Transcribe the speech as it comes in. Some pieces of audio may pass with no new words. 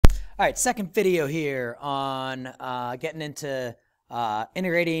All right, second video here on getting into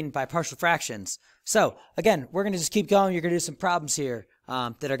integrating by partial fractions. So again, we're going to just keep going. You're going to do some problems here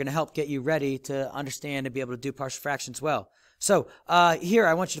that are going to help get you ready to understand and be able to do partial fractions well. So here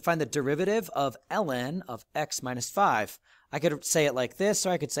I want you to find the derivative of ln of x minus 5. I could say it like this, or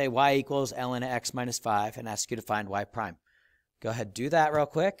I could say y equals ln of x minus 5 and ask you to find y prime. Go ahead and do that real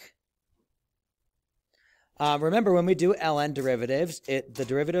quick. Remember, when we do ln derivatives, the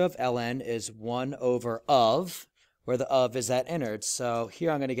derivative of ln is 1 over of, where the of is that innards. So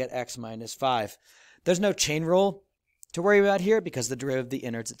here I'm going to get x minus 5. There's no chain rule to worry about here because the derivative of the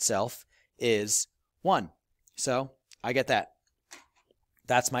innards itself is 1. So I get that.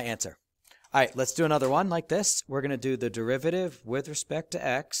 That's my answer. All right, let's do another one like this. We're going to do the derivative with respect to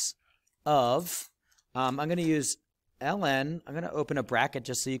x of, I'm going to use ln. I'm going to open a bracket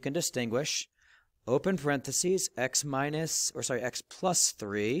just so you can distinguish. Open parentheses, x plus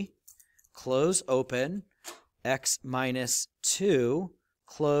 3, close open, x minus 2,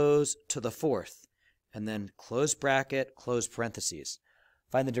 close to the fourth, and then close bracket, close parentheses.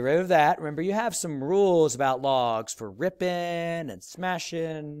 Find the derivative of that. Remember, you have some rules about logs for ripping and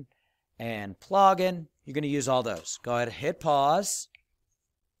smashing and plogging. You're going to use all those. Go ahead and hit pause.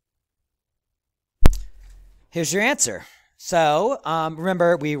 Here's your answer. So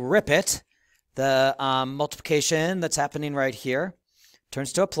remember, we rip it. The multiplication that's happening right here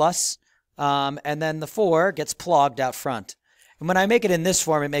turns to a plus, and then the 4 gets plogged out front. And when I make it in this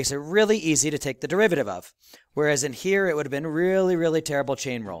form, it makes it really easy to take the derivative of, whereas in here it would have been really, really terrible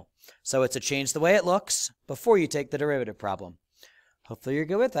chain rule. So it's a change the way it looks before you take the derivative problem. Hopefully you're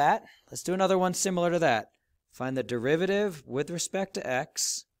good with that. Let's do another one similar to that. Find the derivative with respect to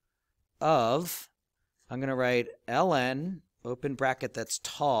x of, I'm going to write ln, open bracket that's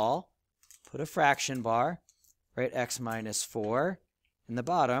tall, put a fraction bar, write x minus 4. In the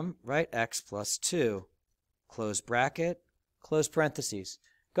bottom, write x plus 2. Close bracket, close parentheses.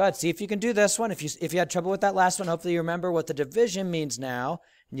 Go ahead, see if you can do this one. If you had trouble with that last one, hopefully you remember what the division means now,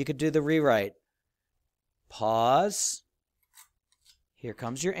 and you could do the rewrite. Pause. Here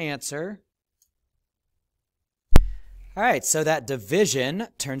comes your answer. All right, so that division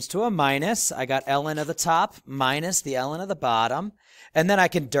turns to a minus. I got ln of the top minus the ln of the bottom, and then I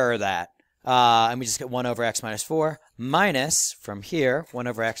can dir that. And we just get 1 over x minus 4 minus, from here, 1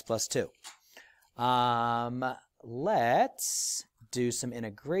 over x plus 2. Let's do some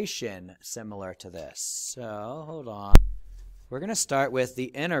integration similar to this. So, hold on. We're going to start with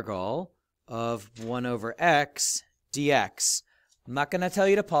the integral of 1 over x dx. I'm not going to tell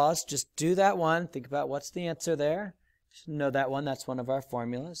you to pause. Just do that one. Think about what's the answer there. You should know that one. That's one of our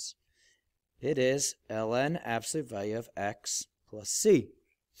formulas. It is ln absolute value of x plus c.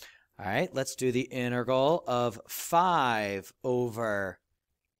 All right, let's do the integral of 5 over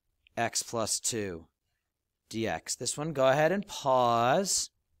x plus 2 dx. This one, go ahead and pause.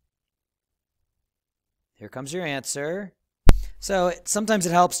 Here comes your answer. So sometimes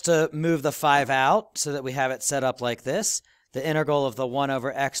it helps to move the 5 out so that we have it set up like this. The integral of the 1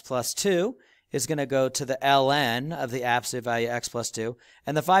 over x plus 2 is going to go to the ln of the absolute value x plus 2,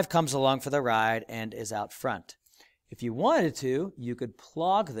 and the 5 comes along for the ride and is out front. If you wanted to, you could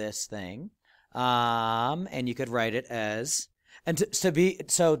plug this thing, and you could write it as, and to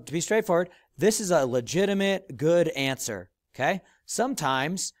be straightforward, this is a legitimate good answer, okay?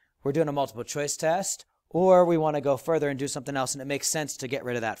 Sometimes we're doing a multiple choice test, or we want to go further and do something else, and it makes sense to get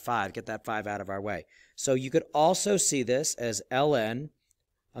rid of that 5, get that 5 out of our way. So you could also see this as ln,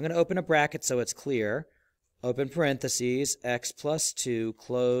 I'm going to open a bracket so it's clear, open parentheses, x plus 2,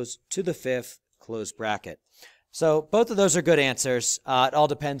 close to the 5th, close bracket. So both of those are good answers. It all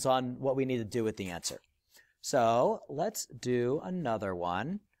depends on what we need to do with the answer. So let's do another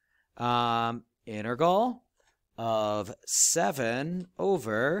one. Integral of 7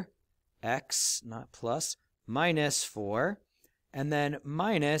 over x, not plus, minus 4, and then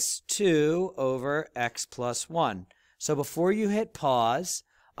minus 2 over x plus 1. So before you hit pause,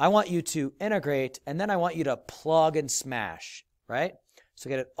 I want you to integrate, and then I want you to plug and smash, right? So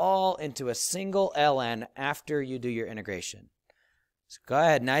get it all into a single ln after you do your integration. So go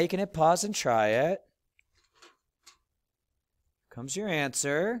ahead. Now you can hit pause and try it. Comes your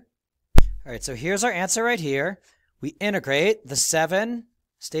answer. All right, so here's our answer right here. We integrate. The 7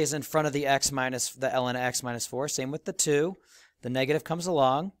 stays in front of the x minus the ln of x minus 4. Same with the 2. The negative comes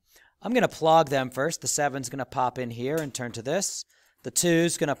along. I'm going to plug them first. The 7's going to pop in here and turn to this. The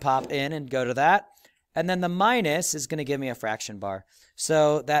 2's going to pop in and go to that. And then the minus is going to give me a fraction bar.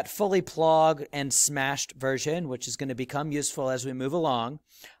 So that fully plugged and smashed version, which is going to become useful as we move along,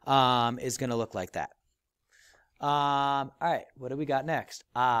 is going to look like that. All right, what do we got next?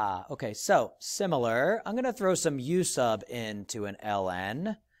 Okay, so similar. I'm going to throw some u sub into an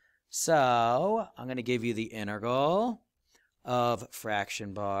ln. So I'm going to give you the integral of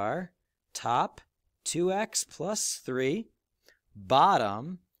fraction bar top 2x plus 3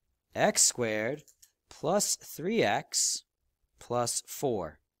 bottom x squared plus 3x plus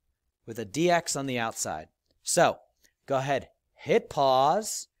 4 with a dx on the outside. So go ahead, hit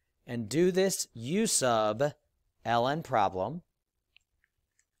pause, and do this u sub ln problem.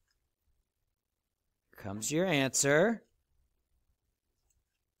 Here comes your answer.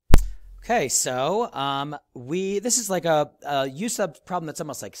 Okay, so this is like a u sub problem that's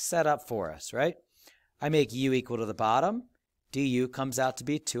almost like set up for us, right? I make u equal to the bottom. Du comes out to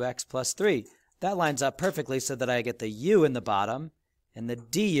be 2x plus 3. That lines up perfectly so that I get the u in the bottom and the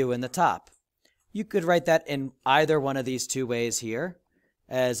du in the top. You could write that in either one of these two ways here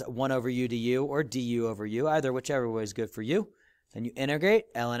as 1 over u du or du over u, either whichever way is good for you. Then you integrate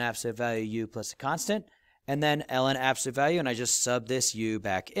ln absolute value u plus a constant, and then ln absolute value, and I just sub this u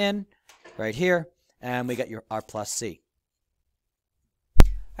back in right here, and we got your r plus c.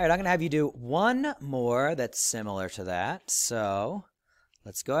 All right, I'm going to have you do one more that's similar to that. So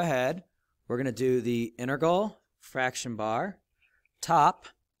let's go ahead. We're going to do the integral fraction bar top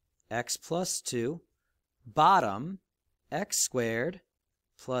x plus 2 bottom x squared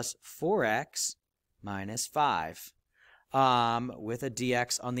plus 4x minus 5 with a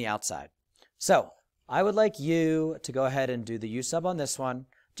dx on the outside. So I would like you to go ahead and do the u sub on this one,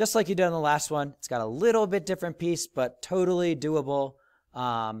 just like you did on the last one. It's got a little bit different piece, but totally doable.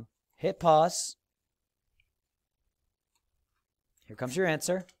 Hit pause. Here comes your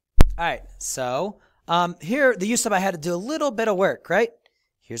answer. All right, so here the u sub I had to do a little bit of work, right?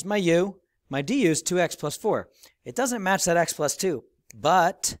 Here's my u. My du is 2x plus 4. It doesn't match that x plus 2,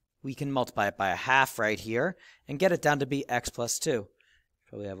 but we can multiply it by a half right here and get it down to be x plus 2.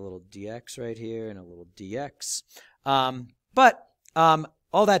 Probably have a little dx right here and a little dx.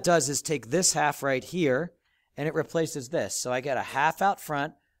 All that does is take this half right here and it replaces this. So I get a half out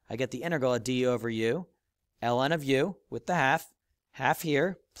front. I get the integral of du over u, ln of u with the half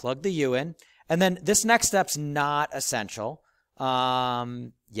here, plug the u in. And then this next step's not essential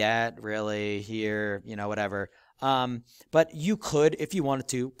yet, really, here, you know, whatever. But you could, if you wanted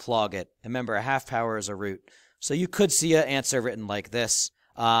to, plug it. Remember, a half power is a root. So you could see an answer written like this,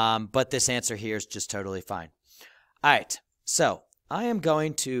 but this answer here is just totally fine. All right, so I am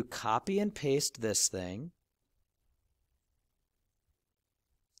going to copy and paste this thing.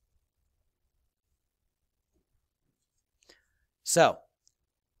 So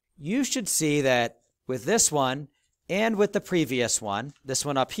you should see that with this one and with the previous one, this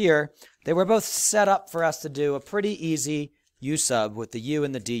one up here, they were both set up for us to do a pretty easy u sub with the u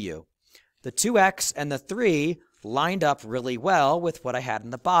and the du. The 2x and the 3 lined up really well with what I had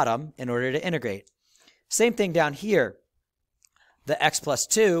in the bottom in order to integrate. Same thing down here. The x plus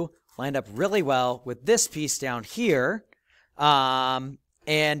 2 lined up really well with this piece down here, and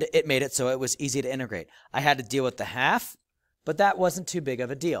it made it so it was easy to integrate. I had to deal with the half, but that wasn't too big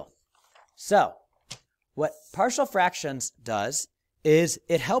of a deal. So what partial fractions does is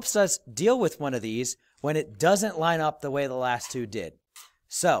it helps us deal with one of these when it doesn't line up the way the last two did.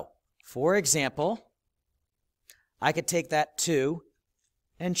 So, for example, I could take that 2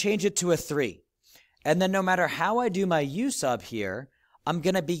 and change it to a 3. And then no matter how I do my u sub here, I'm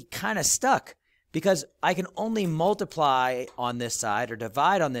going to be kind of stuck because I can only multiply on this side or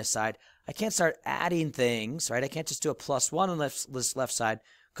divide on this side. I can't start adding things, right? I can't just do a +1 on this left side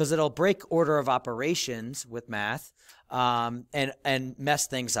because it'll break order of operations with math and mess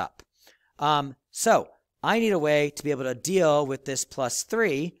things up. So I need a way to be able to deal with this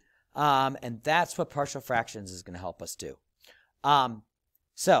 +3, and that's what partial fractions is going to help us do.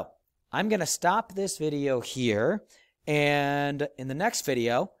 So I'm going to stop this video here, and in the next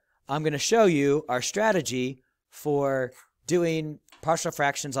video, I'm going to show you our strategy for doing partial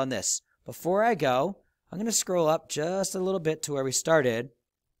fractions on this. Before I go, I'm going to scroll up just a little bit to where we started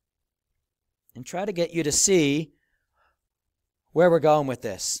and try to get you to see where we're going with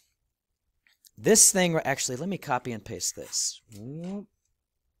this. This thing, actually, let me copy and paste this.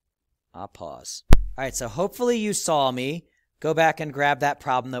 I'll pause. All right, so hopefully you saw me go back and grab that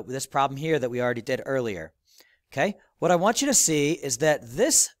problem, this problem here that we already did earlier. Okay, what I want you to see is that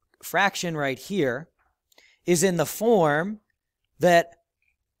this fraction right here is in the form that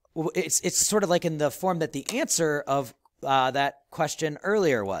it's sort of like in the form that the answer of that question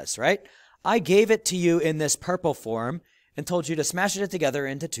earlier was, right? I gave it to you in this purple form and told you to smash it together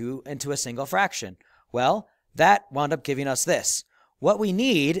into a single fraction. Well, that wound up giving us this. What we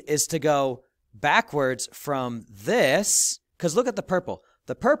need is to go backwards from this, because look at the purple.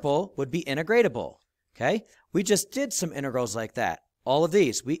 The purple would be integratable, okay? We just did some integrals like that. All of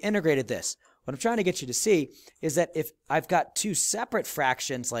these, we integrated this. What I'm trying to get you to see is that if I've got two separate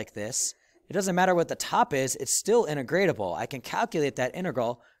fractions like this, it doesn't matter what the top is, it's still integratable. I can calculate that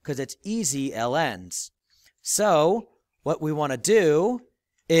integral because it's easy ln's. So what we want to do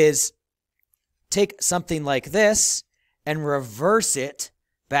is take something like this and reverse it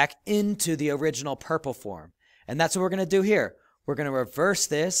back into the original purple form. And that's what we're going to do here. We're going to reverse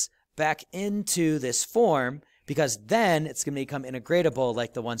this back into this form because then it's going to become integratable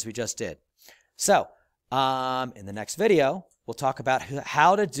like the ones we just did. So in the next video, we'll talk about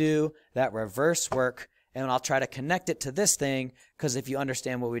how to do that reverse work, and I'll try to connect it to this thing because if you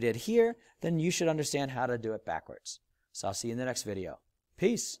understand what we did here, then you should understand how to do it backwards. So I'll see you in the next video.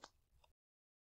 Peace.